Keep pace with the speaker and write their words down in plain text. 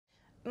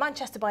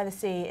Manchester by the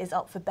Sea is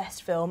up for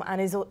Best Film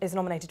and is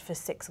nominated for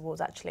 6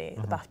 awards, actually,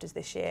 at the BAFTAs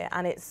this year.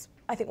 And it's,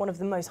 I think, one of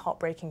the most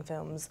heartbreaking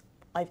films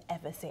I've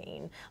ever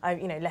seen. I,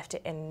 left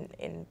it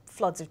in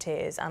floods of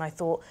tears, and I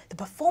thought the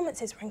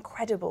performances were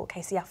incredible.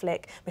 Casey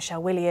Affleck,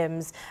 Michelle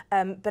Williams,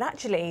 but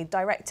actually,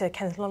 director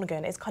Kenneth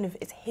Lonergan, it's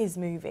his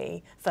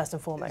movie first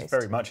and foremost. It's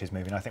very much his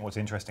movie, and I think what's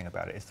interesting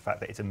about it is the fact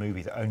that it's a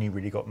movie that only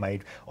really got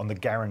made on the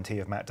guarantee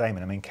of Matt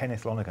Damon. I mean,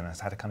 Kenneth Lonergan has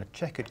had a kind of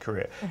checkered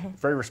career,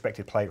 very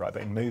respected playwright,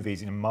 but in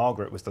movies,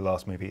 Margaret was the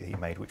last movie that he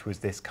made, which was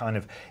this kind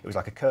of, it was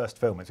like a cursed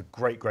film. It's a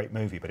great, great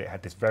movie, but it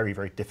had this very,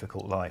 very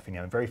difficult life,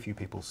 and very few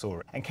people saw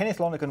it. And Kenneth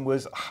Lonergan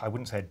was, I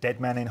wouldn't say a dead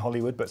man in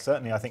Hollywood, but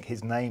certainly I think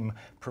his name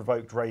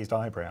provoked raised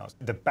eyebrows.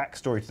 The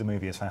backstory to the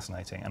movie is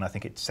fascinating, and I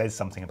think it says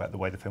something about the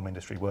way the film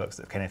industry works,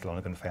 that Kenneth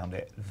Lonergan found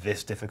it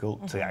this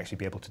difficult to actually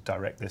be able to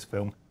direct this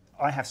film.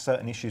 I have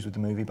certain issues with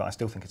the movie, but I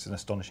still think it's an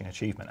astonishing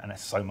achievement, and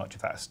so much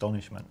of that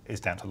astonishment is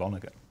down to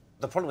Lonergan.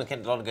 The problem with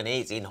Kenneth Lonergan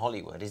in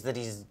Hollywood is that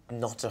he's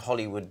not a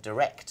Hollywood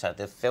director.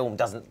 The film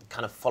doesn't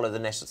kind of follow the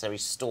necessary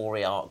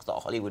story arc that a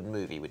Hollywood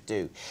movie would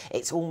do.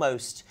 It's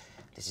almost,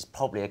 this is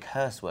probably a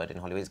curse word in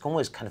Hollywood, it's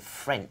almost kind of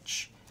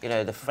French.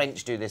 The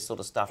French do this sort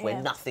of stuff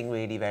where nothing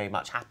really very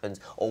much happens,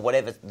 or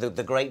whatever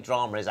the great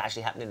drama has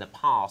actually happened in the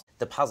past.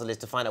 The puzzle is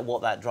to find out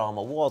what that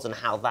drama was and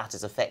how that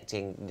is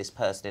affecting this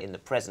person in the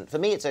present. For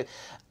me, it's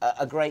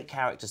a great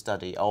character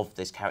study of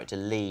this character,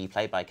 Leigh,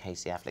 played by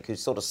Casey Affleck,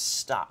 who's sort of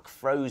stuck,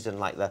 frozen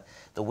like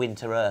the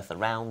winter earth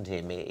around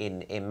him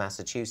in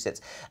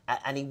Massachusetts,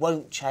 and he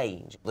won't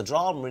change. The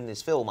drama in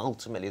this film,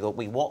 ultimately, that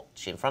we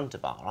watch in front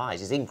of our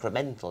eyes is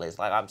incremental. It's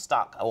like, I'm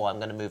stuck, oh, I'm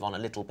going to move on a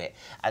little bit.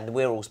 And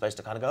we're all supposed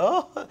to kind of go,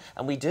 oh,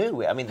 and we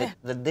do. I mean,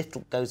 the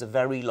little goes a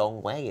very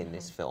long way in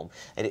this film.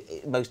 And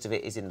most of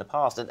it is in the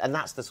past. And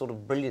that's the sort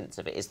of brilliance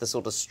of it. It's the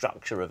sort of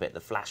structure of it,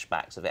 the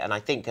flashbacks of it. And I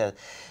think,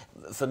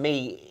 for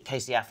me,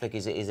 Casey Affleck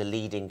is a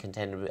leading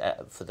contender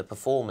for the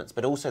performance,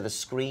 but also the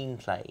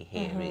screenplay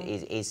here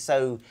is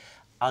so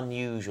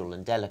unusual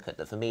and delicate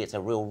that for me it's a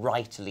real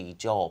writerly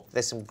job.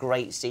 There's some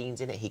great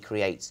scenes in it. He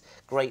creates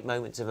great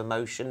moments of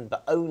emotion,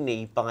 but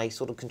only by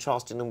sort of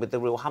contrasting them with the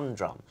real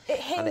humdrum. It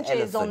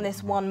hinges on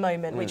this one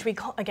moment, which we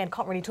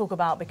can't really talk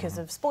about because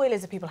of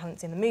spoilers if people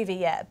haven't seen the movie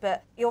yet.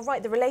 But you're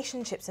right, the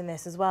relationships in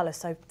this as well are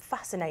so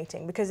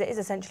fascinating because it is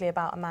essentially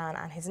about a man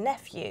and his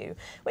nephew,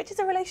 which is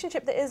a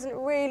relationship that isn't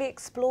really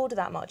explored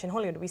that much in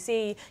Hollywood. We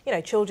see,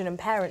 children and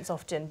parents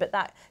often, but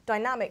that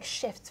dynamic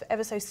shifts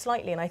ever so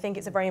slightly, and I think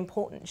it's a very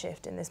important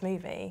shift in this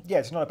movie. Yeah,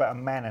 it's not about a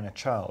man and a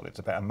child, it's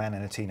about a man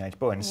and a teenage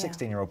boy. And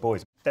 16-year-old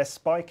boys, they're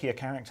spikier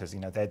characters,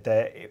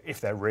 if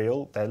they're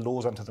real, they're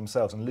laws unto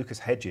themselves. And Lucas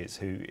Hedges,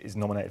 who is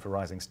nominated for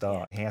Rising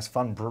Star, he has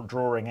fun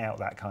drawing out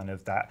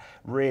that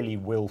really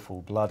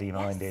willful,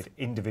 bloody-minded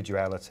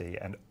individuality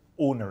and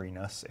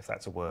orneriness, if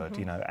that's a word,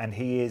 and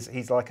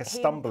he's like a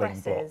stumbling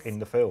block in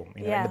the film,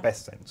 in the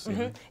best sense.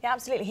 Yeah,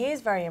 absolutely. He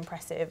is very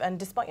impressive, and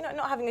despite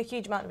not having a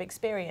huge amount of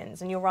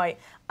experience, and you're right,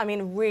 I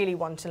mean, really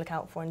one to look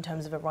out for in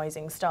terms of a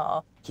rising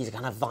star. He's a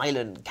kind of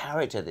violent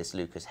character, this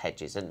Lucas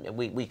Hedges, and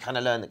we kind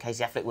of learn that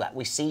Casey Affleck,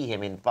 we see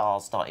him in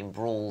bars starting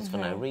brawls for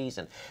no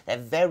reason. They're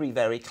very,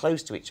 very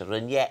close to each other,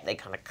 and yet they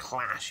kind of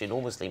clash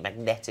enormously,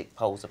 magnetic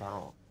poles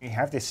apart. You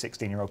have this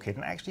 16-year-old kid,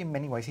 and actually in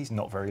many ways he's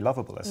not very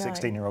lovable, as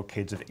 16-year-old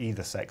kids of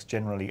either sex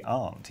generally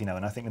aren't,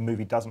 and I think the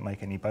movie doesn't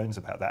make any bones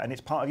about that. And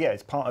it's part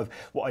of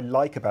what I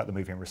like about the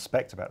movie and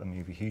respect about the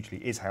movie hugely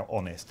is how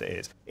honest it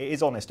is. It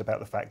is honest about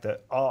the fact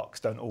that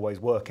arcs don't always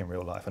work in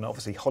real life, and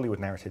obviously Hollywood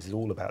narratives is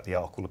all about the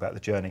arc, all about the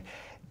journey.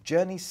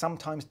 Journeys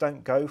sometimes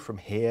don't go from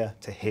here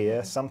to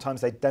here,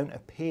 sometimes they don't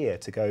appear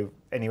to go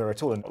anywhere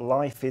at all, and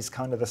life is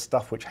kind of the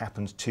stuff which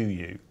happens to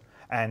you.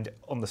 And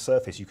on the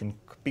surface, you can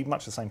be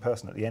much the same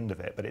person at the end of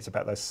it, but it's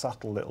about those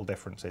subtle little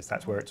differences.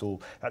 That's where it's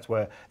all. That's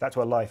where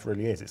life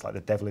really is. It's like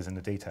the devil is in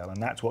the detail,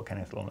 and that's what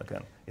Kenneth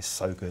Lonergan is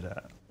so good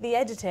at. The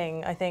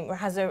editing, I think,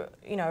 has a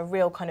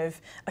real kind of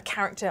a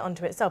character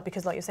unto itself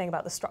because, like you're saying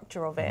about the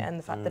structure of it and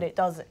the fact that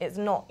it's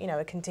not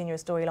a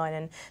continuous storyline,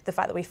 and the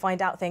fact that we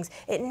find out things.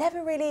 It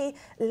never really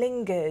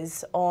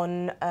lingers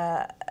on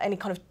any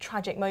kind of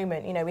tragic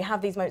moment. We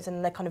have these moments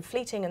and they're kind of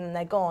fleeting and then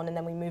they're gone and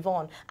then we move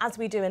on, as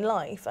we do in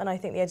life. And I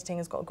think the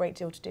editing has got a great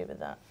deal to do with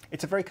that.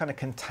 It's a very kind of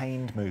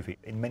contained movie.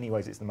 In many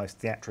ways, it's the most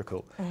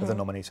theatrical of the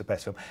nominees for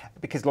Best Film,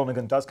 because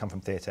Lonergan does come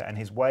from theatre, and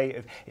his way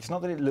of, it's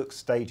not that it looks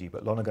stagey,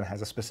 but Lonergan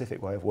has a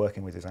specific way of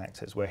working with his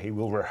actors where he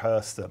will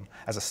rehearse them,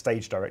 as a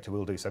stage director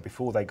will do. So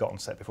before they got on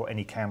set, before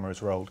any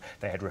cameras rolled,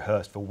 they had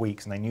rehearsed for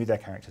weeks, and they knew their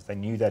characters, they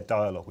knew their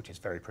dialogue, which is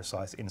very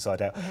precise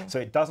inside out. So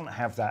it doesn't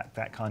have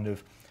that kind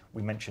of,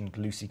 we mentioned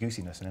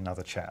loosey-goosiness in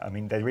another chat. I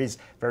mean, there is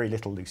very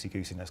little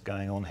loosey-goosiness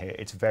going on here.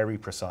 It's very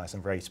precise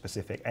and very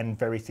specific and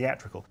very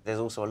theatrical. There's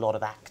also a lot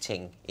of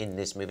acting in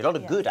this movie, a lot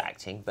of good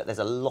acting, but there's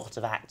a lot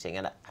of acting,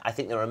 and I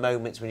think there are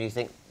moments when you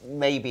think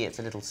maybe it's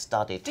a little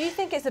studied. Do you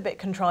think it's a bit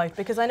contrived?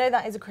 Because I know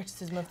that is a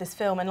criticism of this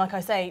film, and like I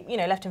say,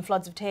 left in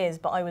floods of tears,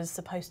 but I was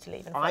supposed to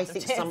leave in floods of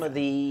tears. I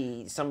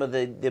think some of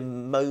the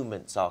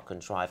moments are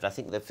contrived. I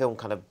think the film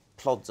kind of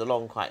plods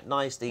along quite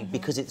nicely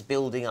because it's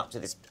building up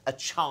to a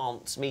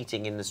chance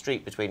meeting in the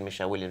street between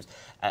Michelle Williams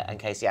and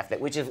Casey Affleck,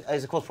 which is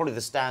of course probably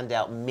the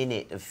standout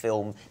minute of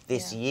film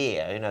this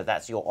year. You know,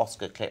 that's your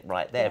Oscar clip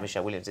right there.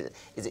 Michelle Williams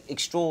is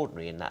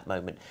extraordinary in that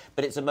moment,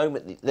 but it's a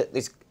moment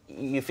that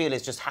you feel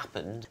it's just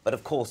happened, but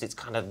of course it's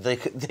kind of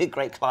the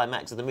great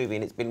climax of the movie,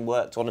 and it's been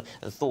worked on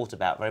and thought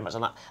about very much.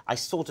 And I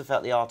sort of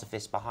felt the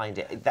artifice behind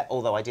it,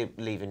 although I did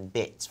leave in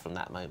bits from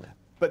that moment.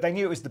 But they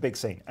knew it was the big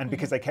scene, and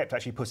because they kept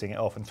actually putting it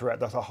off, and throughout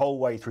the whole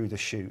way through the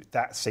shoot,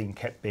 that scene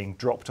kept being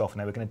dropped off, and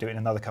they were going to do it in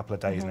another couple of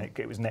days, and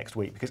it was next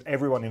week, because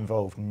everyone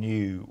involved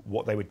knew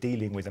what they were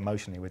dealing with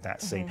emotionally with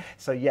that scene.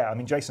 So yeah, I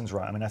mean, Jason's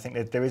right. I mean, I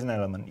think there is an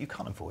element, you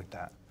can't avoid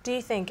that. Do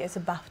you think it's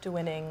a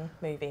BAFTA-winning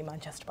movie,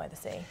 Manchester by the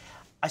Sea?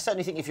 I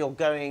certainly think if you're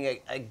going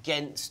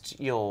against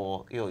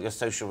your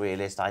social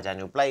realist,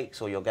 Daniel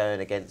Blakes, or you're going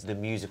against the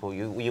musical,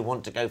 you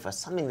want to go for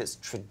something that's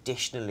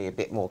traditionally a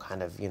bit more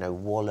kind of, you know,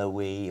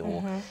 wallowy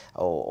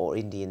or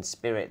Indian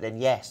spirit,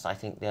 then yes, I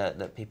think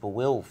that people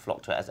will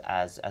flock to it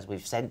as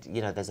we've said.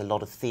 You know, there's a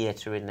lot of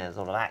theatre in there, there's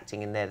a lot of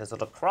acting in there, there's a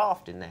lot of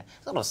craft in there,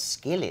 there's a lot of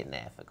skill in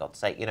there, for God's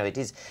sake. You know,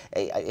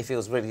 it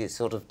feels really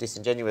sort of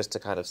disingenuous to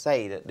kind of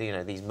say that, you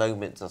know, these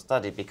moments are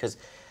studied, because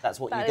that's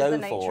what you go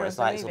for. It's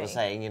like sort of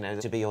saying, you know,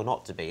 to be or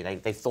not to be.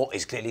 They've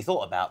clearly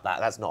thought about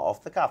that. That's not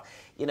off the cuff.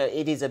 You know,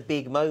 it is a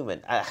big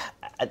moment.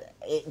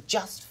 It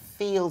just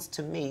feels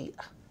to me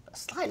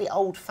slightly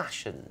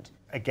old-fashioned.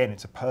 Again,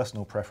 it's a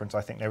personal preference. I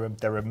think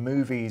there are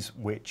movies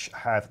which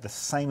have the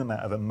same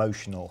amount of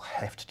emotional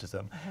heft to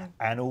them,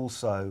 and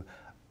also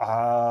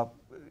are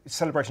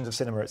celebrations of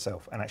cinema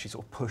itself, and actually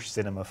sort of push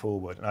cinema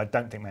forward. And I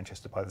don't think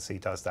Manchester by the Sea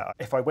does that.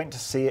 If I went to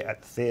see it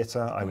at the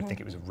theatre, I would think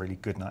it was a really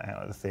good night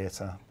out at the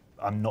theatre.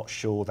 I'm not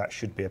sure that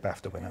should be a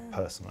BAFTA winner,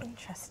 personally.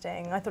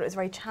 Interesting. I thought it was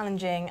very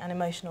challenging and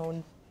emotional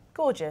and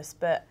gorgeous,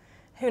 but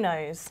who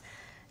knows?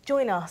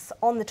 Join us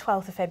on the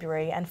 12th of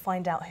February and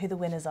find out who the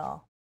winners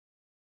are.